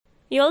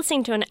You're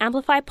listening to an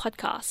Amplify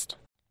podcast.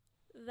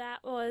 That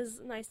was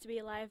Nice to Be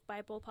Alive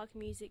by Ballpark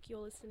Music.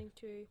 You're listening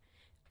to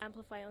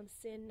Amplify on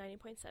SYN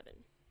 90.7.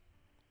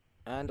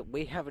 And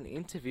we have an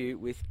interview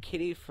with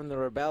Kitty from the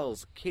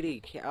Rebels. Kitty,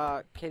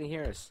 can you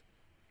hear us?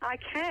 I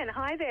can.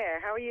 Hi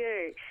there. How are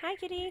you? Hi,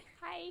 Kitty.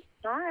 Hi.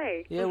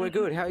 Hi. Yeah, we're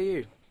good. How are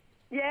you?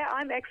 Yeah,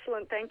 I'm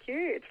excellent, thank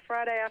you. It's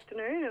Friday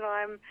afternoon and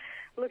I'm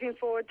looking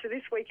forward to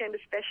this weekend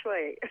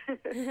especially.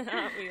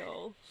 Aren't we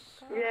all?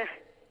 Yeah.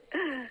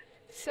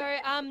 So,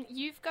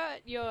 you've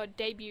got your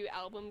debut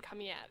album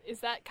coming out.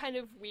 Is that kind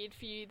of weird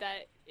for you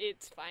that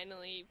it's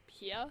finally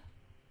here?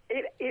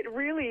 It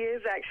really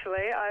is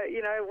actually.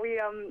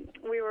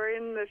 We were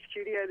in the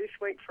studio this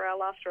week for our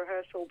last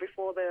rehearsal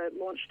before the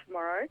launch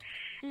tomorrow,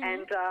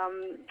 and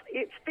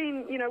it's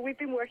been, we've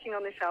been working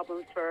on this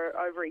album for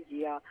over a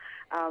year.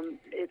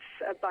 It's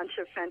a bunch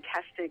of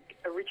fantastic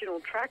original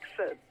tracks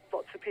that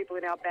lots of people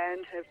in our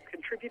band have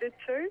contributed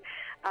to,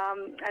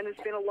 and there's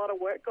been a lot of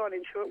work gone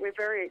into it. We're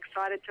very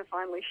excited to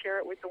finally share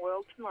it with the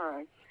world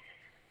tomorrow.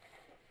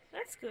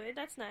 That's good.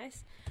 That's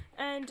nice.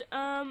 And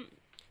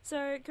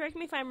so correct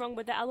me if I'm wrong,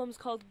 but the album's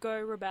called Go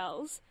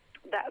Rebels.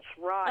 That's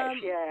right,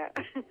 yeah.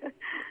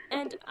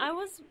 And I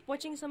was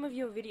watching some of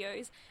your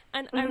videos,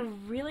 and I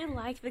really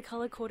like the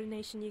colour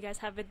coordination you guys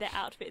have with the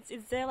outfits.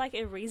 Is there, like,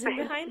 a reason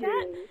behind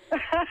that?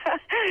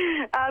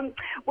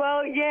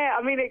 Well, yeah,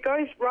 I mean, it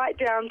goes right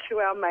down to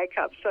our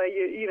makeup. So,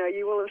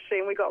 you will have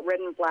seen we got red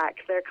and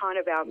black. They're kind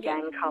of our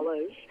gang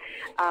colours.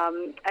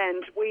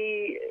 And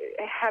we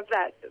have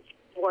that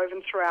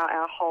woven throughout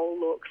our whole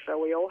look. So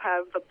we all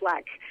have the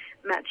black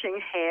matching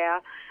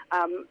hair,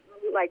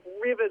 like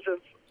rivers of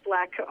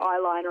black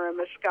eyeliner and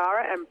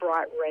mascara, and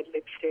bright red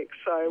lipstick.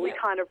 So we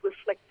kind of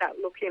reflect that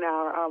look in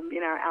our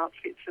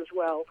outfits as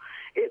well.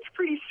 It's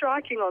pretty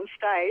striking on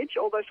stage,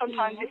 although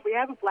sometimes if we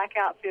have a black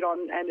outfit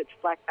on and it's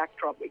black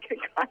backdrop, we can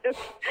kind of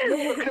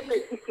look a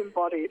bit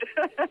disembodied.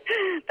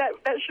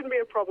 that shouldn't be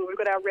a problem. We've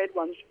got our red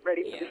ones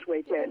ready for this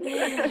weekend.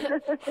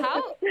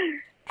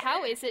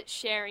 How is it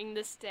sharing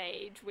the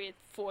stage with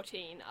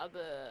 14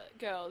 other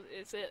girls?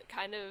 Is it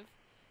kind of,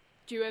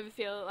 do you ever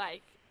feel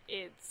like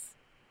it's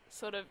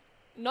sort of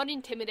not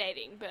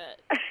intimidating,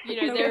 but,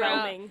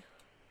 Overwhelming.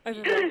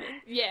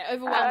 Yeah,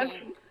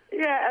 overwhelming.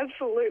 Yeah,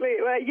 absolutely.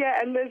 Well, yeah,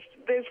 and there's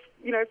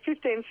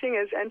 15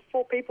 singers and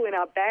 4 people in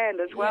our band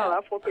as well. Yeah.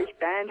 Our 4-piece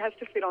band has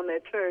to fit on there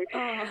too.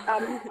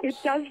 It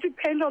does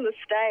depend on the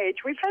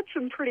stage. We've had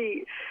some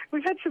pretty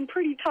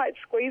tight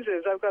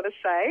squeezes, I've got to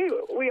say.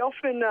 We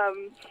often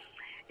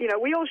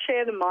we all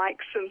share the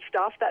mics and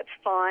stuff. That's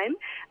fine.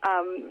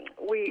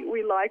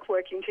 We like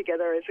working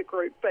together as a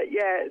group. But,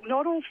 yeah,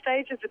 not all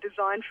stages are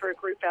designed for a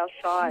group our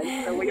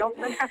size. So we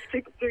often have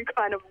to do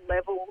kind of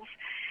levels,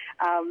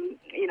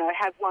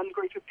 have one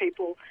group of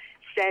people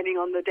standing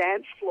on the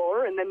dance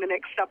floor and then the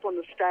next up on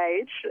the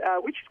stage,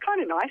 which is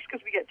kind of nice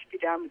because we get to be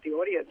down with the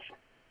audience.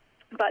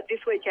 But this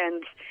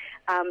weekend,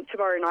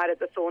 tomorrow night at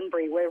the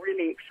Thornbury, we're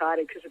really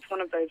excited because it's one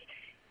of those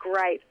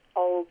great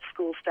old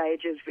school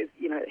stages with,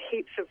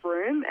 heaps of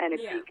room and a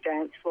big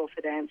dance floor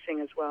for dancing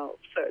as well.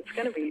 So it's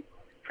going to be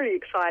pretty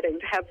exciting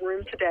to have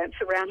room to dance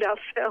around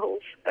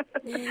ourselves.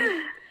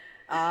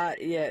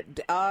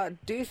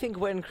 Do you think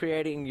when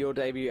creating your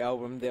debut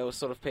album there were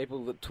sort of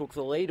people that took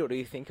the lead, or do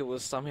you think it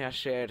was somehow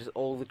shared,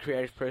 all the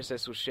creative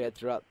process was shared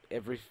throughout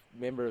every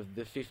member of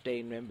the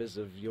 15 members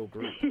of your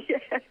group?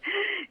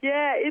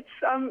 Yeah, it's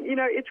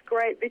it's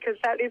great because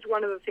that is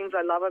one of the things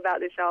I love about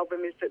this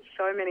album is that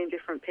so many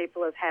different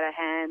people have had a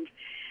hand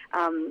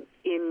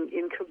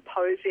in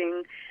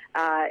composing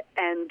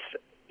and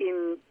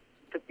in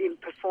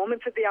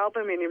performance of the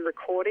album and in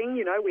recording.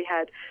 We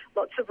had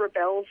lots of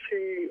Rebels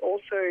who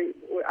also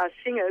are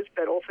singers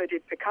but also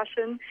did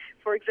percussion,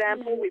 for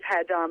example. We've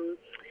had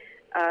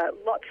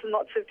lots and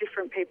lots of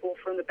different people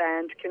from the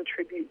band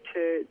contribute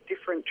to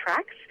different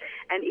tracks,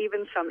 and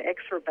even some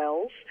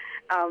ex-Rebels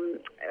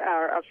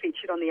are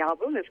featured on the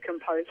album as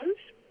composers.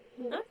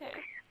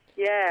 Okay.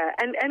 Yeah,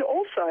 and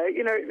also,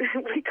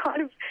 we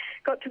kind of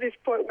got to this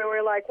point where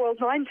we're like, well,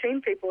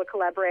 19 people are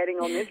collaborating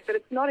on this, but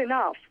it's not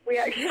enough. We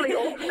actually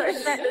also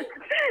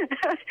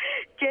had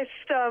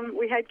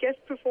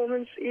guest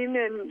performance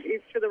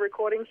for the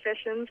recording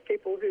sessions,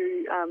 people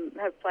who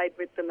have played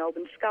with the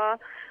Melbourne Ska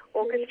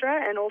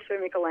Orchestra, and also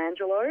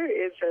Michelangelo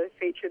is a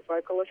featured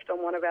vocalist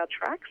on one of our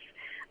tracks.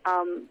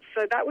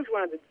 So that was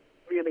one of the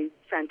really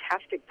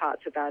fantastic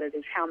parts about it,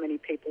 is how many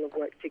people have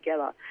worked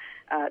together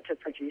to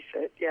produce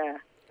it, yeah.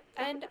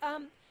 And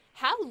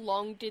how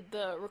long did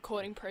the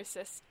recording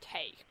process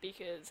take?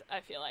 Because I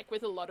feel like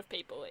with a lot of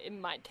people it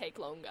might take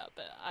longer,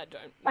 but I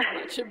don't know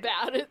much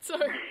about it, so...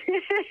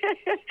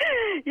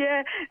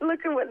 Yeah,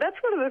 look,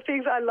 that's one of the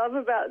things I love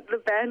about the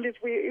band is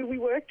we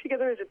work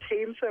together as a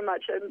team so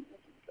much, and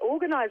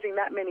organising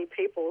that many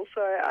people.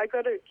 So I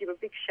got to give a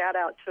big shout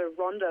out to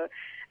Rhonda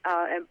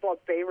and Bob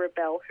B.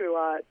 Rebel, who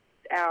are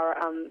our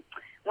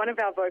one of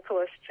our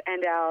vocalists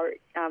and our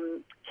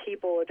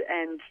keyboard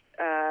and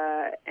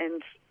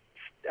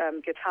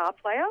guitar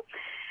player,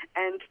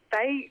 and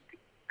they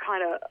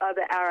kind of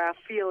are our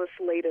fearless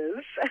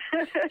leaders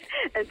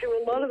and do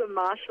a lot of the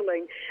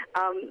marshalling.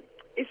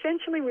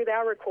 Essentially, with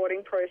our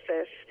recording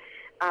process,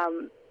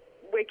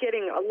 we're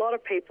getting a lot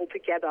of people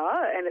together,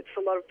 and it's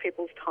a lot of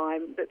people's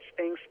time that's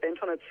being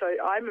spent on it. So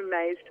I'm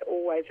amazed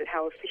always at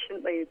how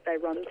efficiently they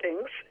run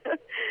things.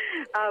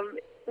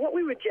 What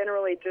we would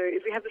generally do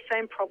is we have the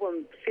same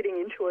problem fitting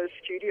into a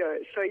studio.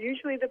 So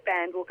usually the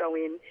band will go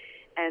in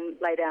and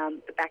lay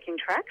down the backing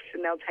tracks,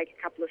 and they'll take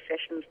a couple of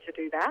sessions to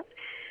do that.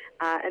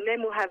 And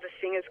then we'll have the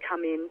singers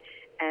come in,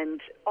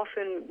 and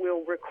often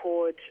we'll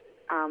record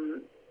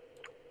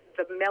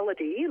the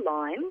melody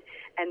line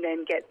and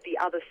then get the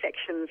other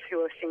sections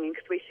who are singing,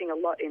 because we sing a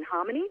lot in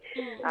harmony,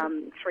 3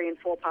 and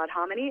 4 part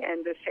harmony,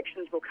 and the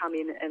sections will come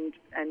in and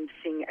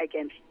sing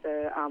against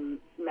the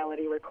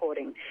melody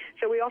recording.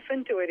 So we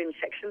often do it in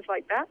sections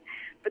like that,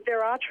 but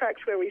there are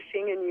tracks where we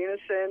sing in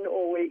unison,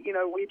 or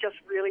we just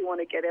really want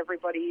to get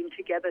everybody in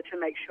together to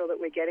make sure that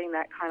we're getting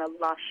that kind of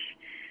lush,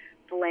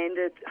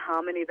 blended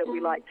harmony that we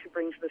like to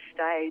bring to the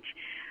stage.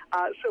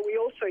 So we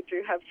also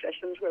do have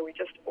sessions where we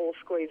just all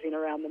squeeze in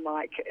around the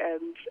mic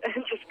and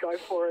just go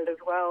for it as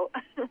well.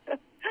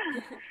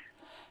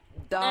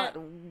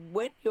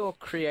 When you're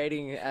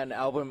creating an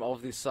album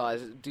of this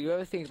size, do you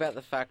ever think about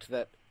the fact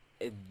that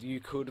you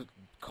could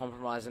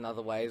compromise in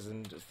other ways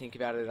and think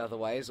about it in other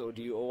ways, or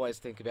do you always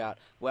think about,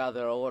 wow,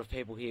 there are a lot of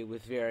people here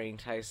with varying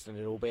tastes and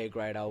it'll be a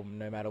great album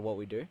no matter what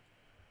we do?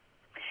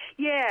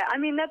 Yeah, I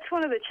mean, that's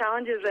one of the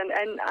challenges, and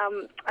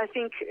I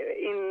think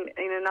in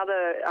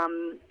another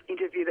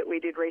interview that we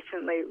did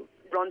recently,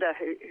 Rhonda,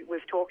 who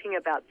was talking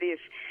about this,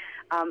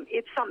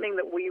 it's something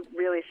that we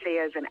really see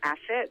as an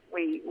asset.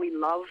 We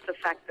love the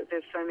fact that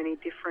there's so many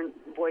different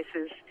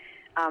voices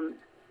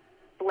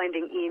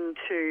blending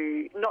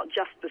into not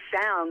just the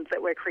sounds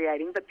that we're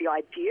creating, but the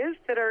ideas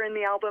that are in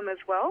the album as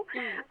well.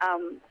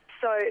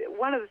 So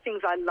one of the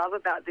things I love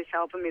about this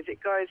album is it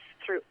goes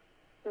through.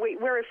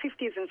 We're a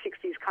 50s and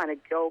 60s kind of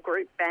girl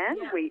group band.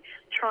 Yeah. We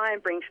try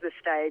and bring to the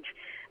stage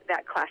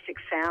that classic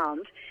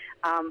sound,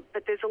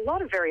 but there's a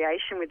lot of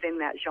variation within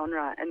that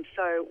genre, and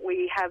so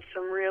we have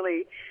some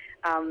really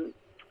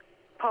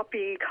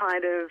poppy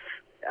kind of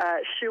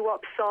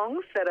shoo-wop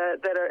songs that are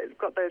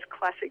got those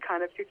classic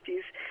kind of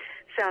 50s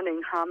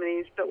sounding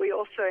harmonies, but we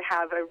also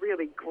have a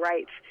really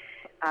great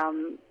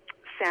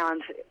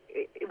sound.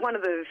 One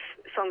of those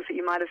songs that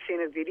you might have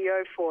seen a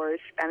video for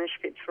is Spanish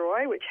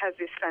Fitzroy, which has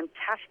this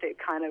fantastic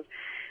kind of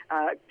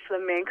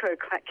flamenco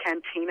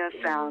cantina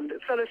sound.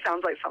 It sort of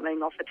sounds like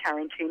something off a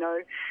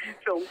Tarantino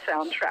film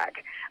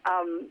soundtrack.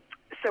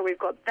 So we've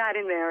got that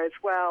in there as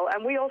well.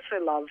 And we also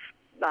love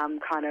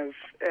kind of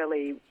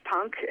early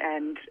punk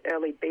and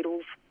early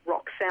Beatles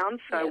rock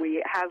sounds. So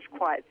we have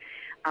quite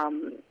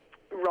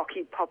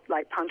rocky pop,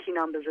 like punky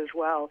numbers as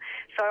well.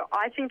 So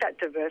I think that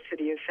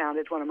diversity of sound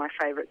is one of my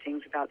favourite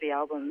things about the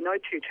album. No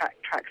two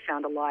tracks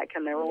sound alike,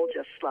 and they're all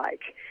just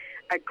like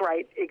a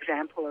great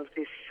example of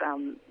this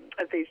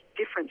of these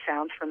different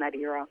sounds from that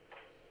era.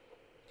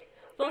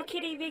 Well,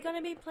 Kitty, we're going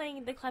to be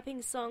playing the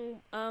clapping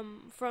song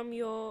from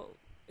your...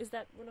 Is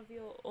that one of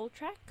your old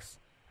tracks?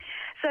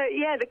 So,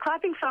 yeah, the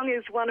clapping song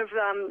is one of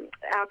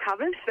our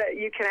covers that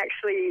you can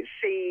actually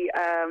see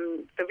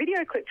the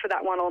video clip for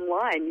that one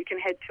online. You can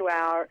head to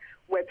our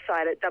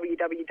website at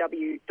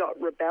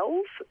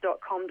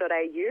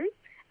www.rebels.com.au,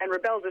 and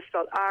Rebels is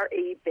spelled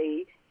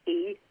REBELLES.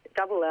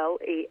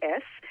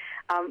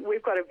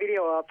 We've got a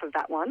video up of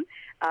that one.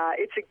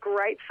 It's a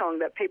great song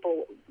that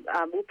people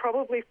will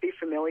probably be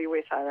familiar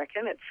with, I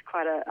reckon. It's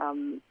quite a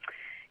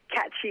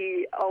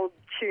catchy old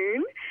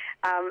tune.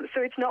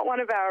 So it's not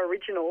one of our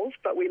originals,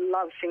 but we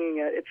love singing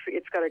it.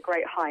 It's got a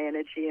great high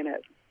energy in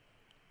it.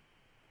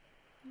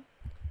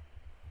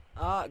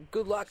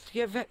 Good luck.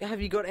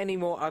 Have you got any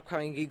more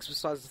upcoming gigs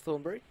besides the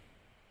Thornbury?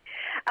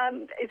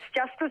 It's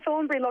just the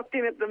Thornbury locked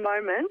in at the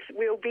moment.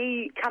 We'll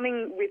be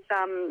coming with...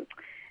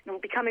 We'll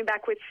be coming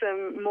back with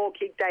some more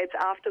gig dates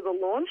after the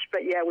launch,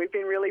 but yeah, we've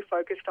been really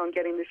focused on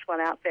getting this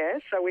one out there.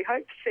 So we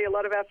hope to see a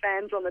lot of our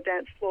fans on the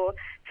dance floor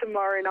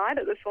tomorrow night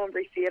at the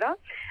Thornbury Theatre.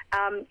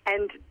 And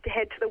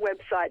head to the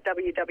website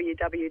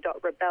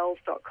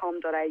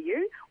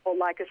www.rebels.com.au or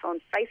like us on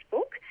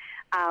Facebook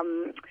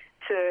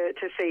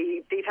to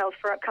see details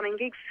for upcoming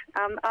gigs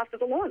after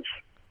the launch.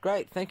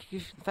 Great, thank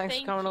you. Thanks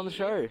for coming on the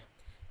show.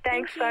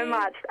 Thanks so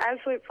much.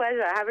 Absolute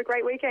pleasure. Have a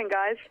great weekend,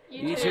 guys.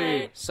 You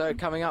too. So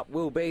coming up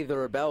will be the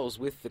Rebels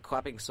with the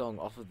Clapping Song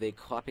off of their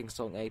Clapping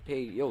Song EP.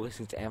 You're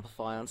listening to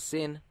Amplify on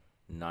SYN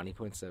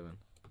 90.7.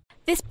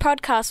 This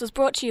podcast was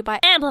brought to you by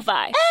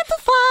Amplify.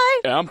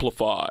 Amplify.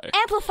 Amplify.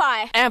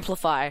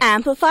 Amplify.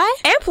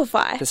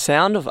 Amplify. The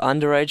sound of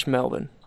underage Melbourne.